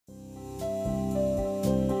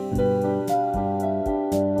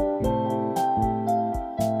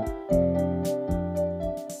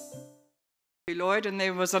enjoyed. And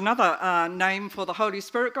there was another name for the Holy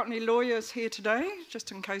Spirit. Got any lawyers here today,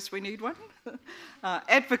 just in case we need one?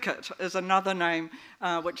 Advocate is another name,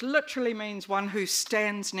 which literally means one who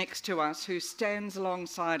stands next to us, who stands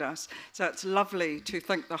alongside us. So it's lovely to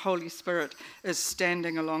think the Holy Spirit is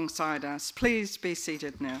standing alongside us. Please be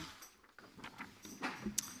seated now.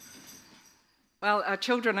 Well, our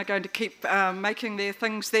children are going to keep making their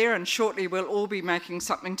things there, and shortly we'll all be making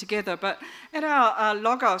something together. But at our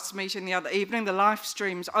Logos meeting the other evening, the Life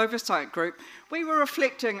Streams Oversight Group, we were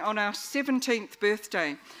reflecting on our 17th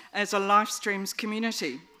birthday as a Life Streams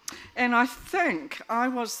community. And I think I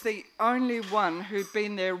was the only one who'd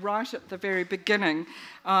been there right at the very beginning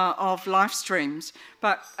of Life Streams.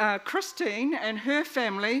 But Christine and her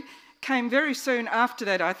family came very soon after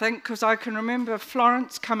that, I think, because I can remember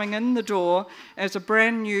Florence coming in the door as a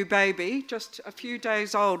brand new baby, just a few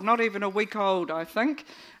days old, not even a week old, I think.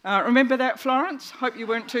 Remember that, Florence? Hope you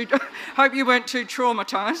weren't too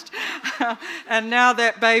traumatised. And now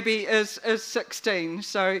that baby is 16.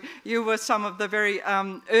 So you were some of the very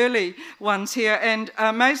early ones here. And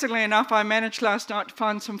amazingly enough, I managed last night to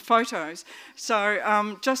find some photos.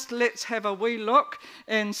 So just let's have a wee look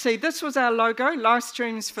and see. This was our logo, Life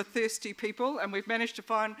Streams for Thirsty People. And we've managed to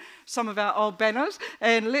find some of our old banners.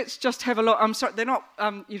 And let's just have a look. I'm sorry, they're not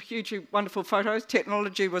hugely wonderful photos.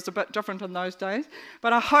 Technology was a bit different in those days.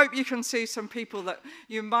 But I hope you can see some people that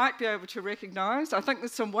you might be able to recognise. I think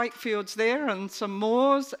there's some Wakefields there and some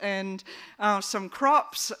moors and some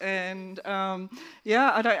crops. And I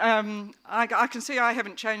can see I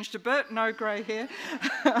haven't changed a bit. No grey hair.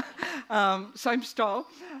 Same style.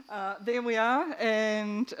 There we are.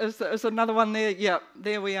 And is another one there? Yep,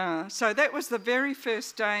 there we are. So that was the very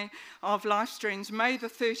first day of Life Streams, May the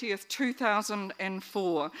 30th,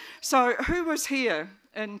 2004. So who was here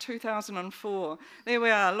in 2004? There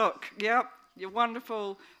we are, look, yep, you're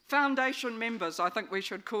wonderful foundation members, I think we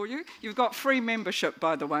should call you. You've got free membership,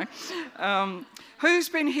 by the way. Who's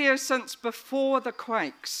been here since before the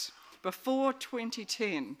quakes, before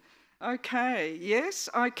 2010? Okay, yes,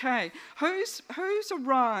 okay. Who's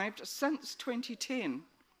arrived since 2010?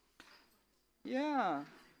 Yeah.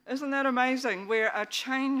 Isn't that amazing? We're a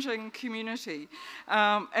changing community.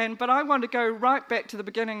 But I want to go right back to the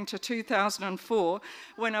beginning to 2004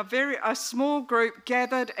 when a small group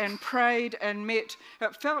gathered and prayed and met.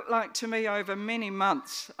 It felt like to me over many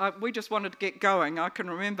months. We just wanted to get going, I can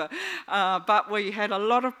remember. But we had a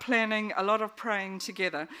lot of planning, a lot of praying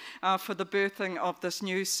together for the birthing of this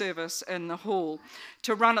new service in the hall.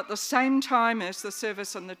 To run at the same time as the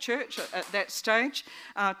service in the church at that stage,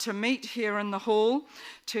 to meet here in the hall,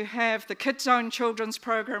 to have the Kids Zone Children's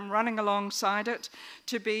Program running alongside it,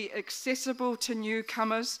 to be accessible to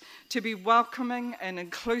newcomers, to be welcoming and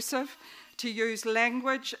inclusive, to use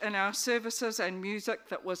language in our services and music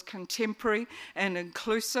that was contemporary and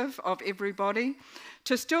inclusive of everybody,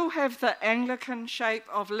 to still have the Anglican shape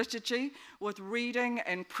of liturgy with reading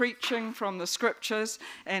and preaching from the scriptures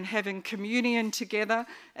and having communion together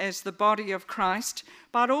as the body of Christ,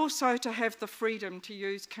 but also to have the freedom to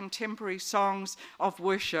use contemporary songs of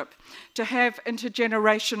worship, to have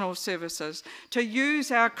intergenerational services, to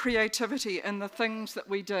use our creativity in the things that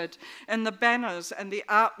we did, in the banners and the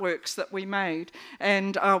artworks that we made.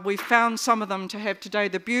 And we found some of them to have today,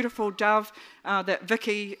 the beautiful dove that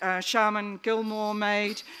Vicky Sharman Gilmore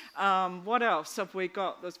made. What else have we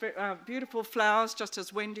got? There's beautiful flowers, just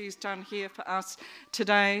as Wendy's done here for us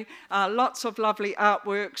today. Lots of lovely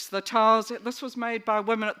artworks. The tiles, this was made by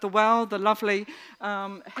Women at the Well, the lovely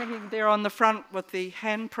hanging there on the front with the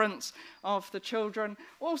handprints of the children.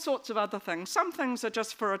 All sorts of other things. Some things are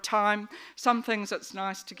just for a time. Some things it's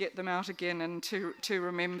nice to get them out again and to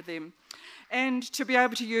remember them. And to be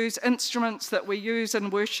able to use instruments that we use in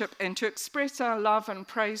worship and to express our love and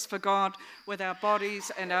praise for God with our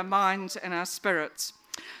bodies and our minds and our spirits.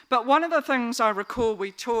 But one of the things I recall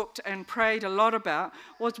we talked and prayed a lot about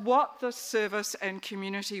was what this service and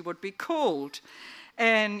community would be called.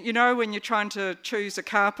 And, you know, when you're trying to choose a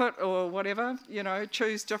carpet or whatever, you know,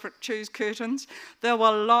 choose curtains, there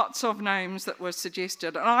were lots of names that were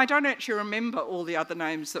suggested. And I don't actually remember all the other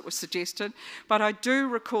names that were suggested, but I do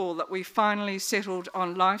recall that we finally settled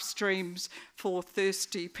on Life Streams for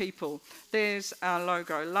Thirsty People. There's our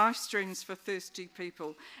logo, Life Streams for Thirsty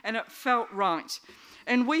People. And it felt right.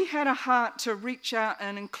 And we had a heart to reach out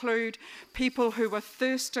and include people who were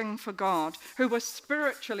thirsting for God, who were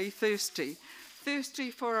spiritually thirsty, thirsty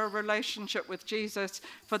for a relationship with Jesus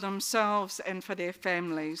for themselves and for their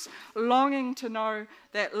families, longing to know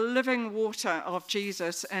that living water of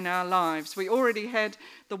Jesus in our lives. We already had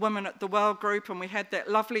the Women at the Well group, and we had that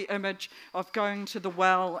lovely image of going to the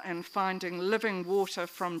well and finding living water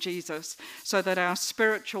from Jesus so that our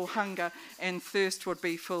spiritual hunger and thirst would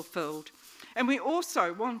be fulfilled. And we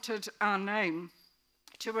also wanted our name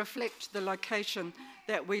to reflect the location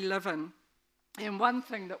that we live in. And one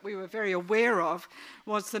thing that we were very aware of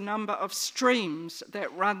was the number of streams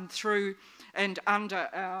that run through and under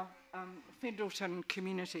our Fendleton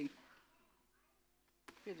community.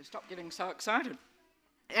 Better stop getting so excited.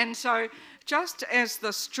 And so just as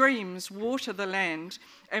the streams water the land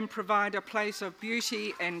and provide a place of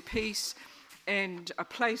beauty and peace and a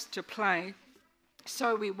place to play,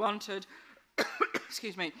 so we wanted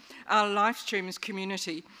our Lifestreams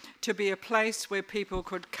community to be a place where people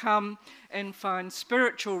could come and find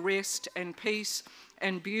spiritual rest and peace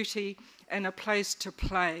and beauty and a place to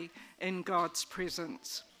play in God's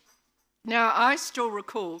presence. Now, I still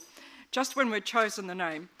recall, just when we'd chosen the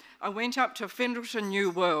name, I went up to Fendleton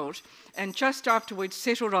New World, and just after we'd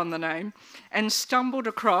settled on the name and stumbled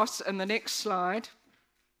across, in the next slide,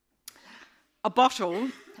 a bottle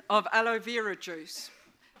of aloe vera juice,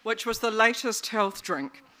 which was the latest health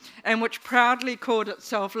drink, and which proudly called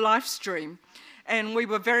itself Lifestream, and we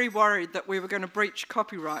were very worried that we were going to breach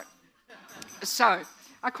copyright. So,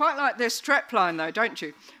 I quite like their strapline though, don't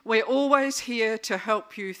you? We're always here to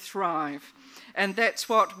help you thrive, and that's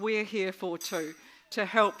what we're here for too, to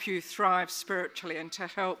help you thrive spiritually and to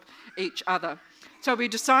help each other. So we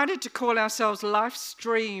decided to call ourselves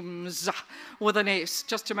Lifestreams with an S,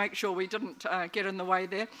 just to make sure we didn't get in the way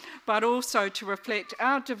there, but also to reflect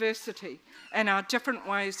our diversity and our different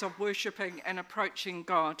ways of worshipping and approaching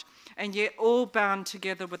God, and yet all bound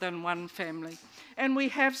together within one family. And we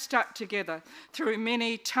have stuck together through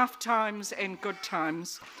many tough times and good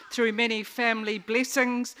times, through many family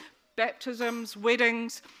blessings, baptisms,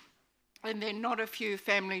 weddings, and then not a few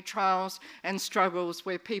family trials and struggles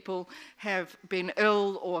where people have been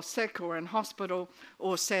ill or sick or in hospital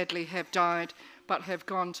or sadly have died but have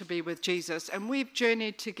gone to be with Jesus. And we've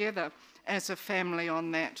journeyed together as a family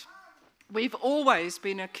on that. We've always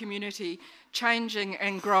been a community changing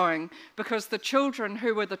and growing, because the children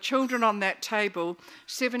who were the children on that table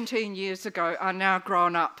 17 years ago are now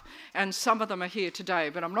grown up, and some of them are here today,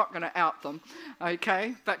 but I'm not going to out them,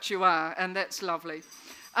 okay? But you are, and that's lovely.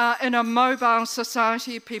 In a mobile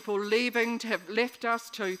society, people leaving to have left us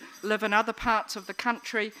to live in other parts of the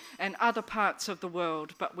country and other parts of the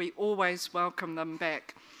world, but we always welcome them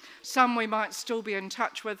back. Some we might still be in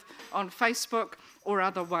touch with on Facebook or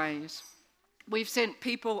other ways. We've sent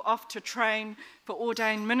people off to train for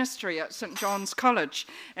ordained ministry at St John's College,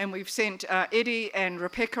 and we've sent Eddie and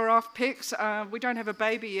Rebecca off. Pex, we don't have a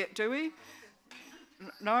baby yet, do we?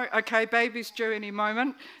 No? Okay, baby's due any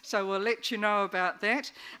moment, so we'll let you know about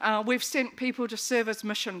that. We've sent people to serve as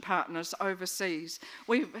mission partners overseas.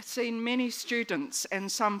 We've seen many students and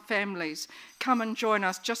some families come and join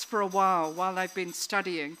us just for a while they've been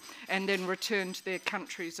studying and then return to their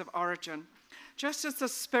countries of origin. Just as the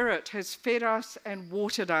Spirit has fed us and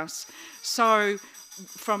watered us, so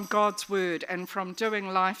from God's word and from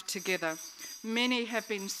doing life together, many have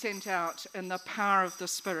been sent out in the power of the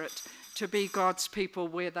Spirit to be God's people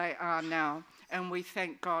where they are now, and we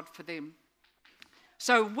thank God for them.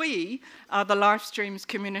 So we are the Lifestreams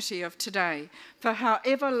community of today, for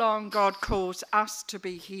however long God calls us to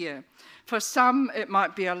be here. For some, it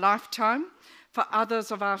might be a lifetime. For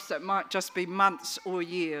others of us, it might just be months or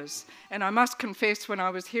years. And I must confess, when I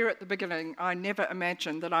was here at the beginning, I never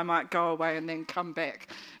imagined that I might go away and then come back.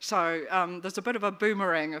 So there's a bit of a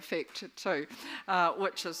boomerang effect too,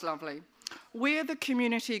 which is lovely. We're the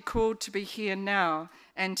community called to be here now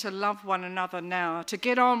and to love one another now, to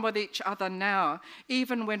get on with each other now,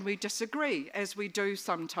 even when we disagree, as we do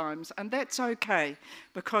sometimes. And that's okay,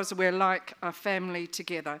 because we're like a family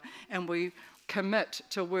together and we commit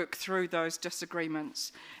to work through those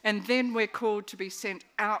disagreements. And then we're called to be sent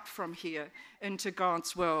out from here into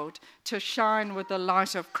God's world, to shine with the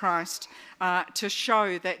light of Christ, to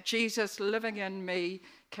show that Jesus living in me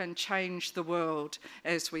can change the world,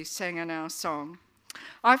 as we sang in our song.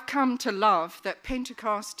 I've come to love that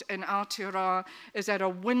Pentecost in Aotearoa is at a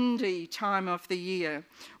windy time of the year,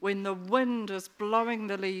 when the wind is blowing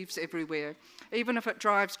the leaves everywhere, even if it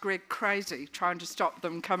drives Greg crazy trying to stop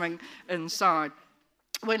them coming inside.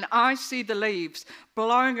 When I see the leaves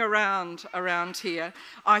blowing around here,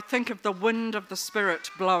 I think of the wind of the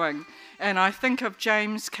Spirit blowing. And I think of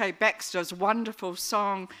James K. Baxter's wonderful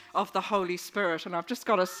song of the Holy Spirit. And I've just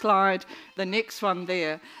got a slide, the next one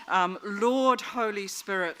there. Lord, Holy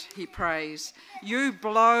Spirit, he prays, you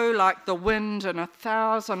blow like the wind in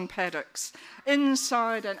 1,000 paddocks,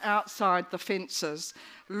 inside and outside the fences.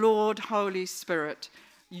 Lord, Holy Spirit,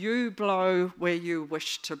 you blow where you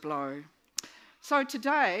wish to blow. So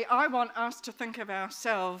today, I want us to think of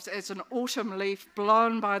ourselves as an autumn leaf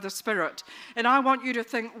blown by the Spirit. And I want you to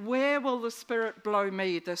think, where will the Spirit blow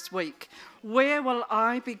me this week? Where will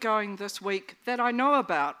I be going this week that I know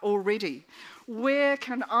about already? Where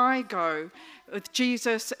can I go with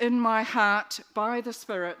Jesus in my heart by the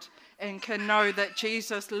Spirit and can know that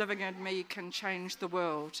Jesus living in me can change the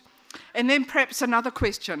world? And then perhaps another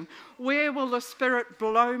question, where will the Spirit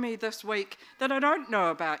blow me this week that I don't know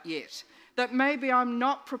about yet? That maybe I'm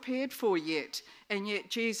not prepared for yet, and yet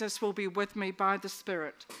Jesus will be with me by the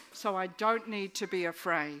Spirit, so I don't need to be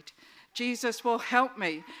afraid. Jesus will help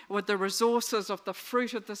me with the resources of the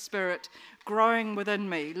fruit of the Spirit growing within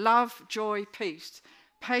me: love, joy, peace,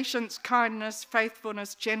 patience, kindness,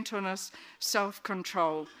 faithfulness, gentleness,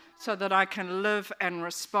 self-control, so that I can live and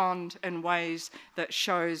respond in ways that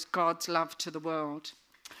shows God's love to the world.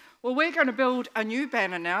 Well, we're going to build a new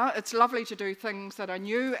banner now. It's lovely to do things that are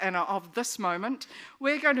new and are of this moment.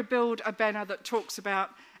 We're going to build a banner that talks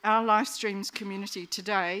about our Life Streams community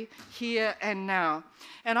today, here and now.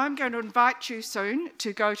 And I'm going to invite you soon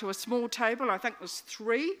to go to a small table, I think there's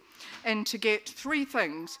 3, and to get 3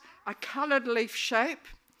 things: a coloured leaf shape,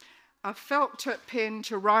 a felt tip pen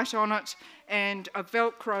to write on it, and a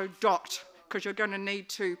Velcro dot, because you're going to need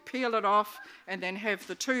to peel it off and then have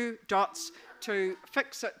the 2 dots to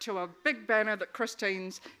fix it to a big banner that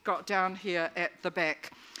Christine's got down here at the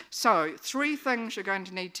back. So 3 things you're going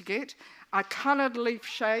to need to get: a coloured leaf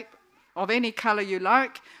shape of any colour you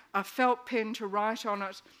like, a felt pen to write on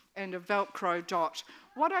it, and a Velcro dot.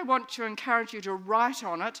 What I want to encourage you to write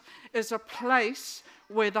on it is a place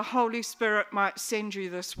where the Holy Spirit might send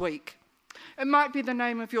you this week. It might be the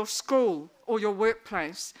name of your school or your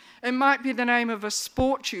workplace. It might be the name of a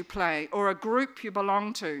sport you play or a group you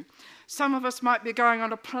belong to. Some of us might be going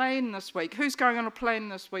on a plane this week. Who's going on a plane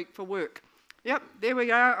this week for work? Yep, there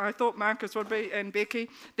we are. I thought Marcus would be, and Becky.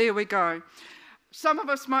 There we go. Some of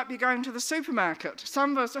us might be going to the supermarket.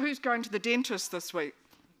 Some of us, who's going to the dentist this week?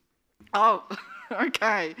 Oh,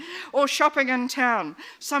 okay. Or shopping in town.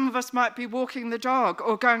 Some of us might be walking the dog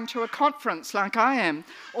or going to a conference like I am,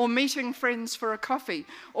 or meeting friends for a coffee,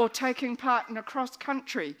 or taking part in a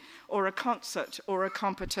cross-country or a concert or a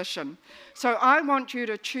competition. So I want you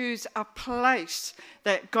to choose a place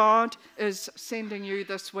that God is sending you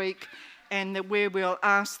this week, and where we'll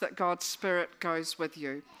ask that God's Spirit goes with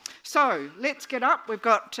you. So let's get up. We've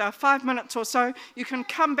got 5 minutes or so. You can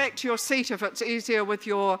come back to your seat if it's easier with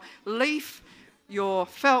your leaf, your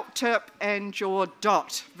felt tip, and your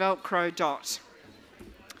dot, Velcro dot.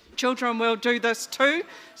 Children will do this too,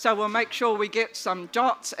 so we'll make sure we get some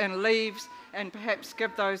dots and leaves and perhaps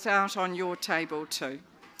give those out on your table too.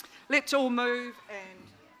 Let's all move.